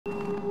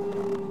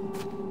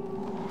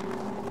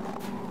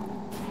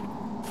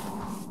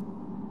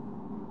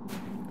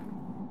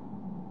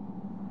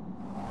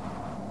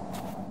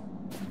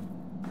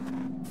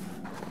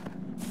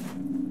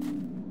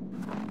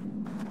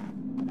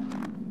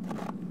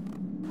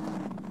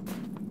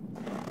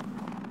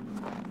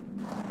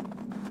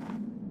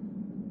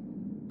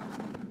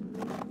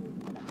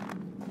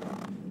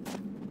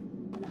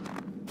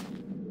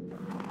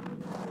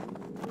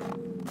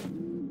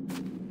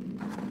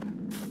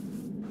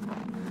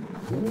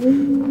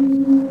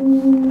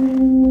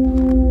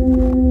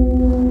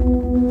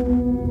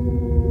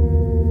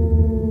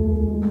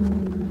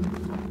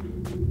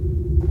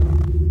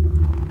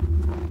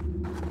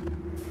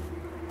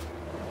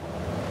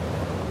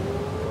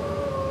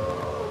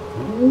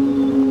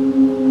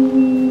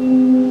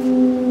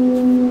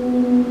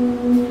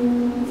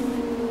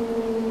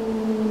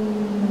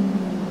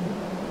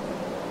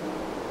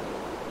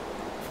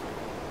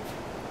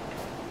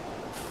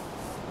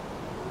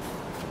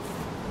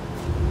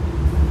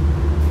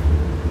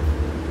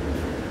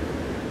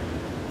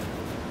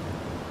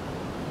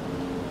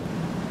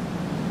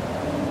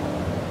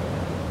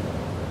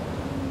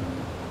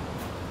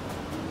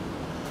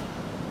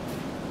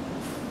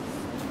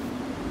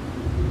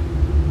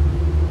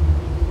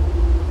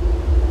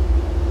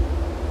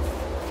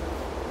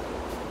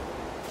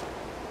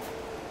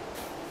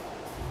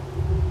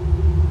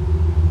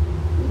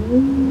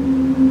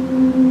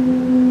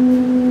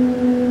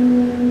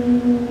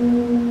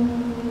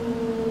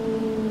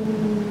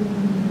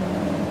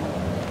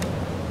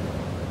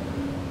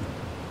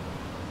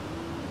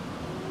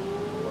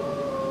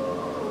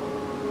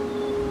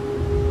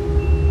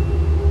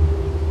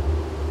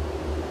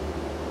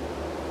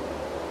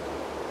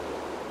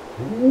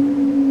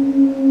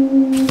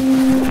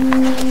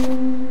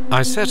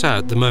I set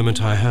out the moment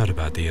I heard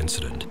about the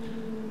incident.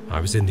 I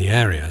was in the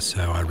area,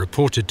 so I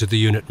reported to the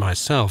unit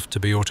myself to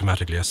be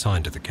automatically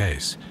assigned to the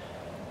case.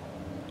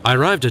 I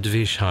arrived at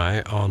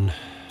Vichai on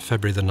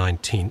February the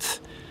 19th,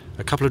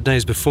 a couple of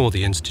days before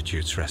the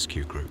Institute's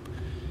rescue group.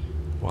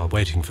 While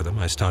waiting for them,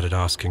 I started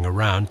asking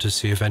around to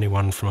see if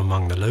anyone from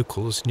among the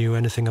locals knew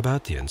anything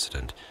about the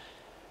incident.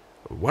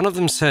 One of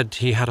them said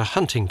he had a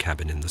hunting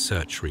cabin in the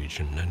search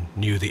region and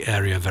knew the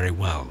area very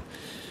well.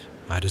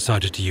 I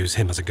decided to use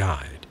him as a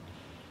guide.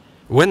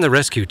 When the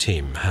rescue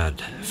team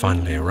had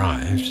finally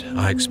arrived,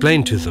 I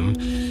explained to them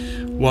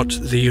what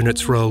the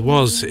unit's role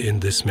was in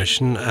this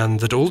mission and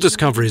that all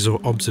discoveries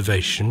or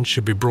observations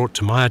should be brought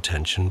to my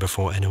attention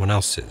before anyone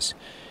else's.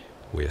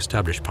 We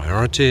established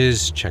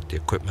priorities, checked the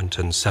equipment,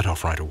 and set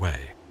off right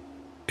away.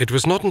 It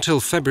was not until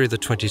February the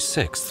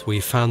 26th we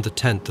found the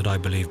tent that I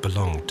believe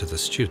belonged to the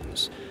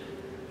students.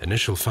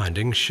 Initial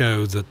findings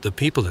show that the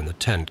people in the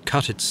tent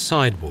cut its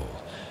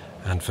sidewall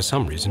and for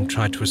some reason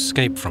tried to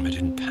escape from it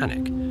in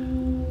panic.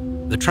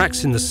 The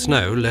tracks in the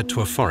snow led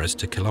to a forest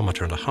 1.5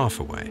 kilometers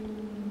away.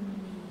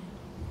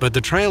 But the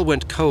trail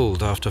went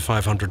cold after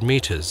 500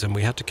 meters and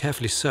we had to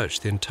carefully search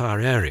the entire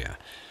area.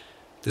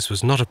 This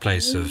was not a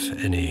place of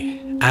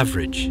any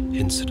average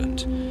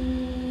incident.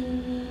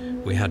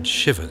 We had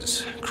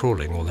shivers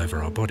crawling all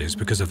over our bodies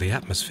because of the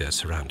atmosphere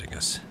surrounding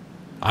us.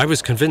 I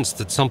was convinced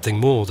that something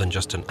more than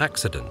just an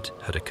accident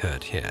had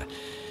occurred here.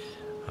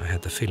 I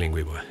had the feeling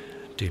we were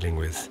dealing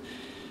with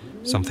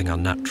something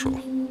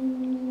unnatural.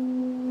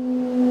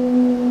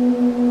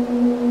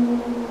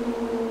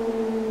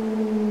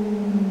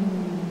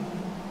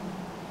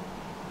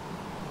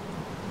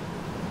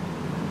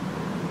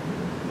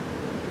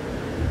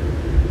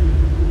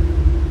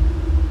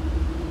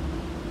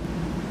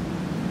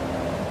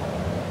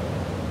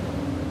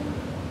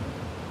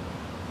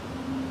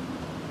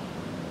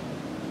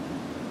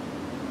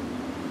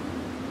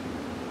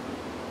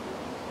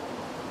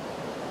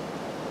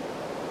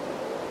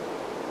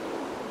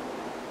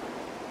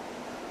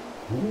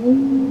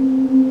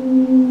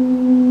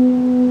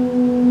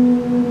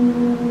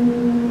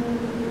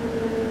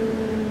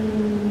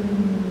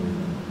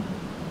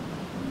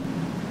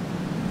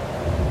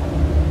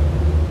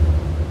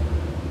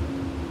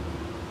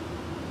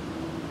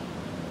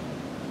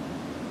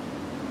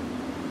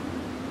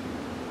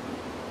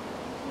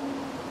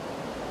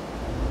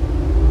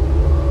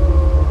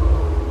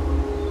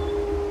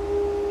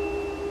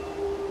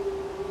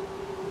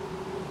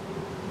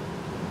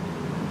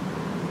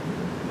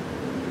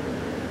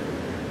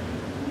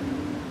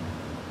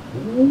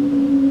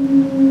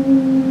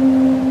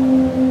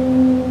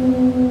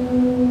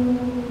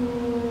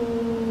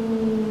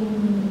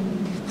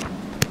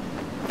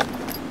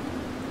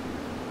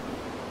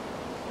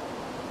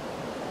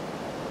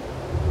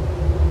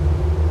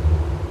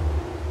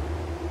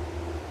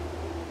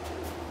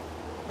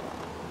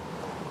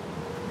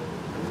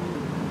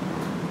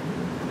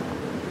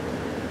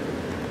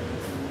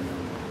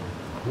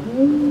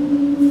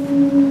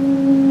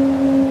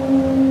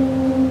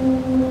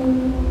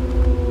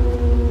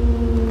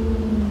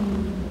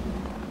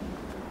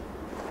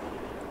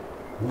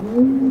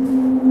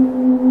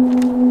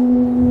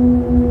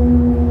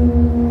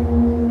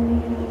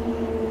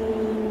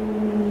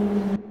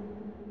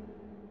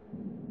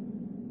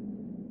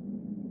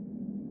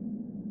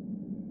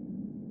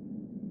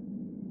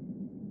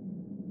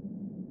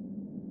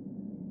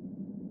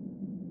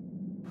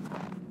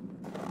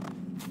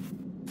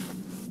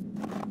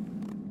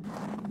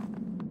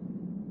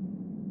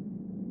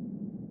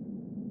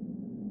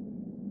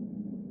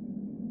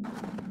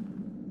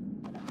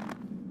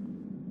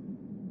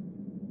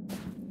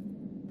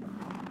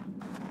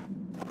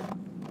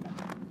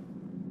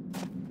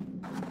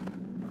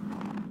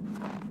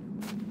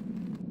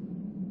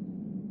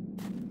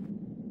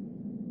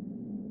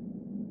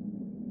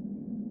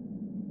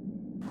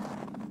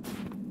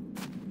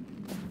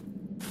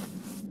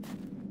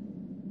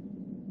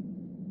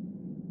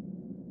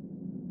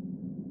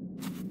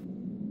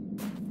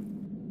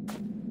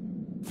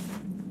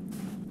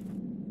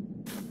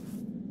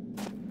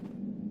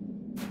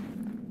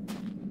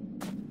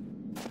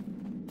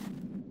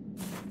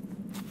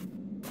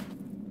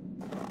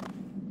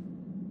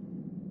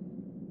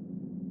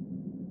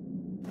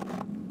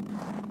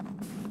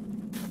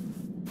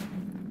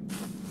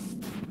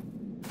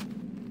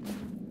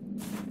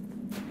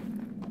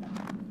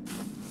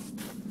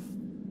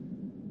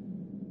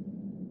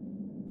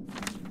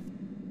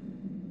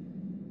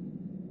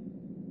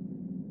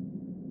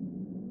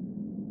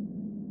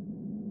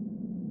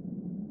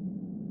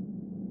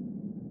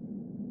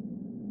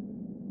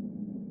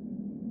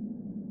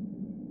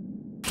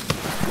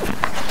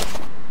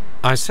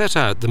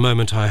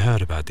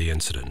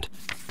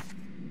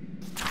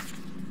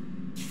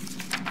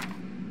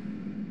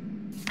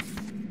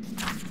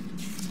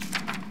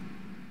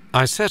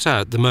 I set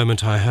out the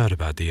moment I heard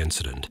about the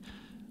incident.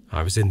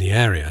 I was in the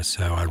area,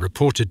 so I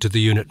reported to the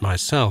unit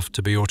myself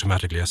to be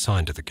automatically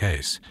assigned to the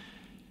case.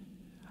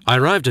 I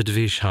arrived at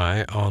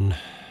Vichy on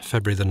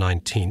February the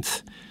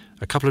 19th,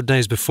 a couple of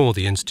days before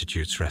the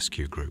Institute's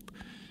rescue group.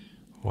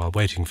 While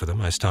waiting for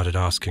them, I started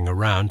asking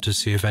around to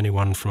see if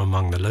anyone from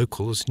among the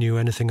locals knew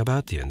anything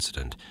about the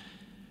incident.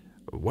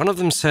 One of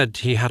them said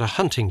he had a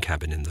hunting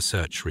cabin in the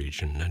search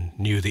region and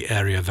knew the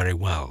area very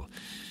well.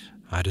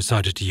 I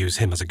decided to use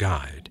him as a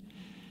guide.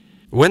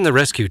 When the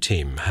rescue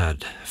team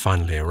had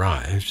finally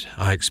arrived,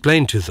 I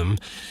explained to them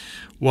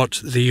what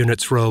the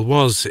unit's role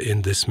was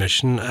in this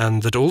mission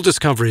and that all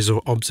discoveries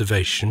or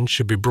observations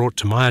should be brought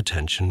to my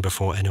attention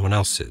before anyone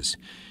else's.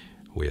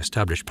 We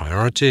established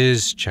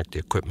priorities, checked the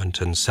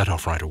equipment, and set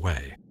off right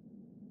away.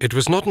 It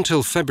was not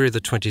until February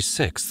the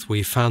 26th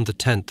we found the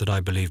tent that I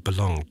believe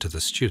belonged to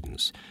the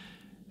students.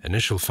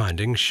 Initial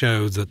findings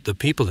show that the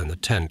people in the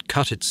tent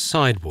cut its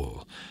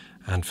sidewall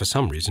and for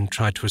some reason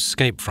tried to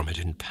escape from it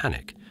in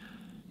panic.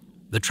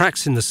 The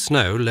tracks in the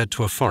snow led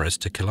to a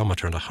forest 1.5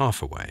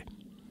 kilometers away.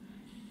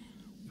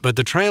 But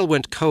the trail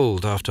went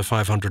cold after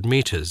 500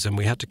 meters and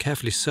we had to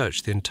carefully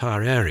search the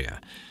entire area.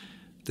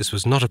 This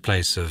was not a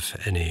place of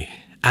any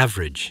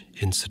average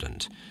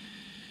incident.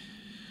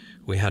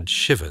 We had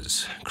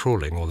shivers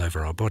crawling all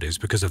over our bodies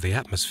because of the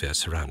atmosphere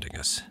surrounding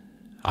us.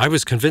 I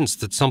was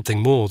convinced that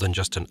something more than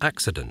just an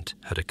accident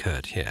had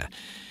occurred here.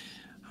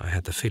 I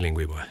had the feeling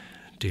we were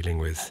dealing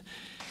with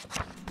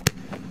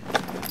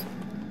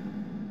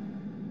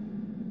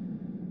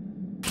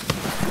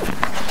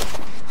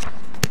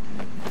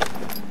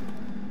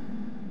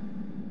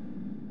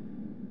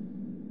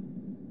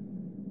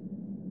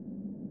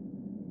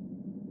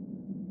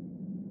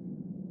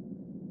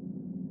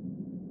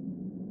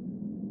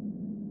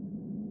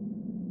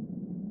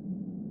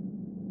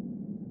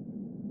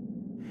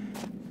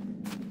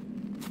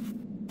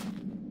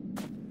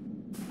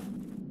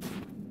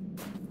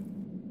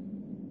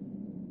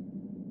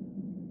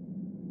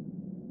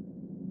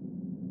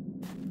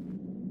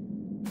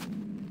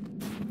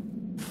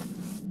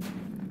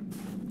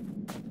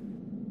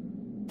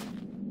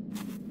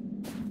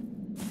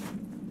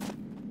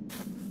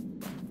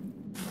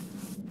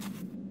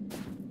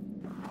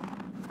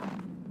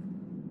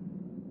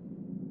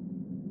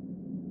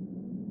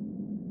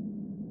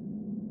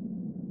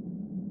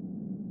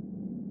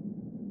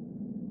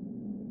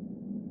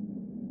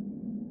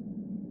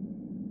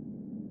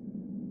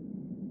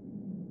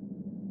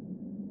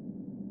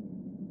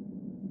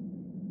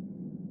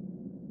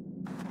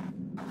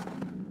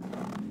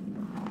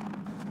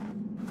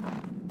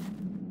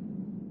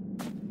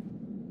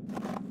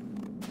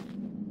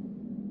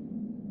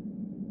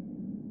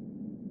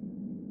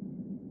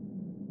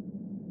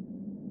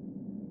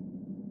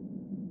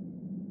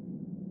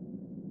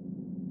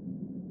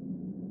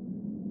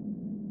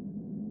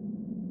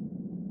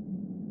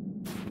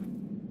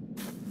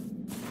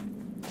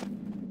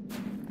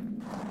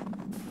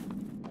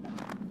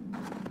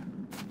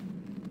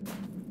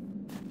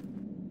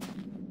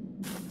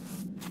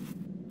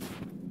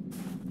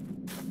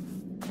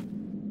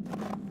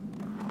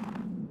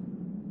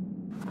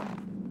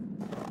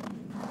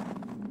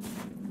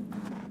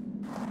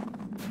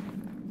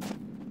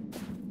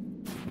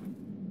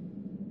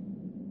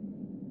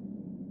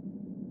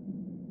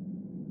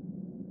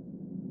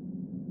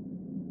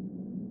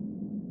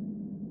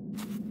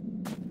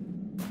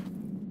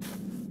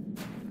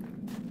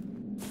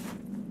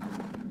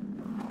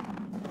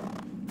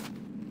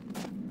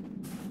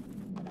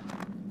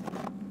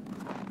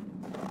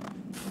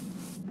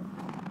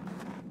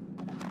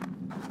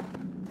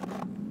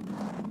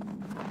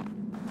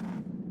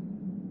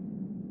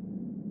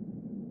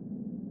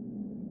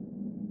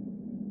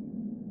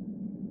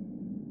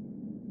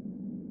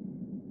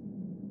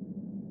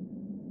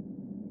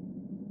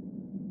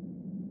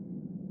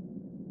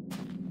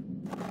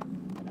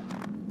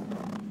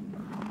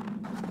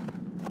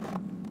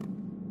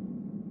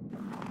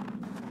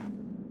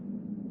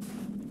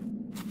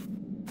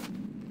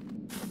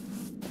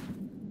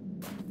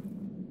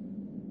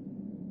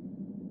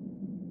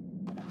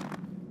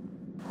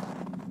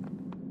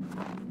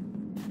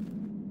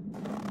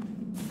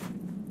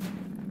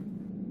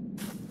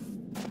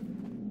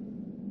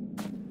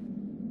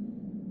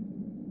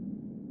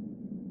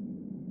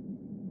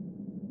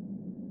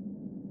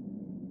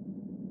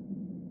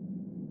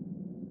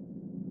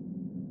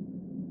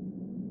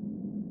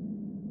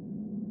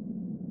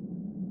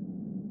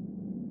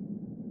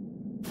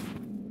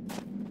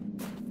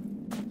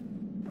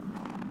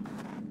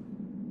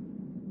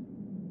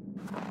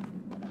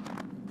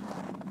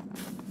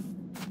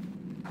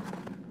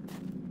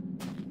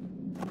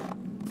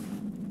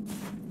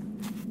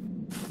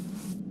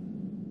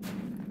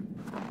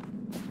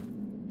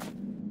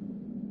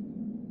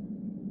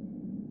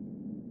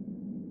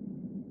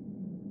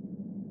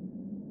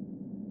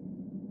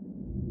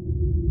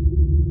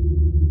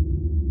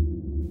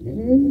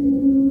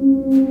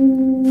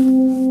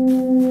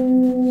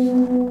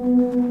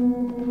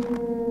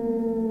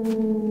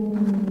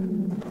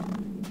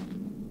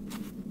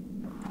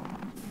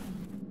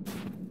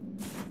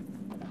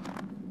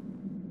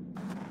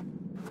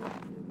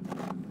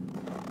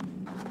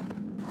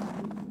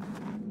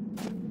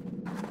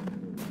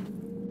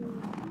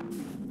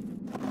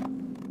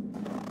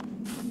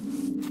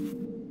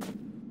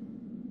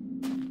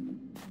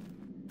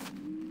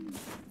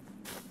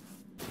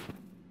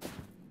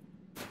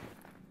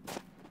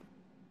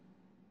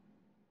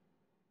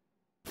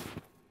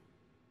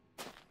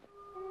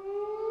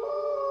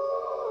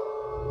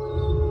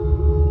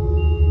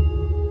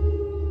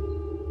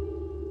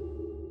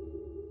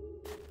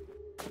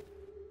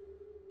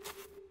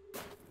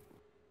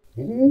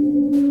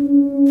Mm-hmm.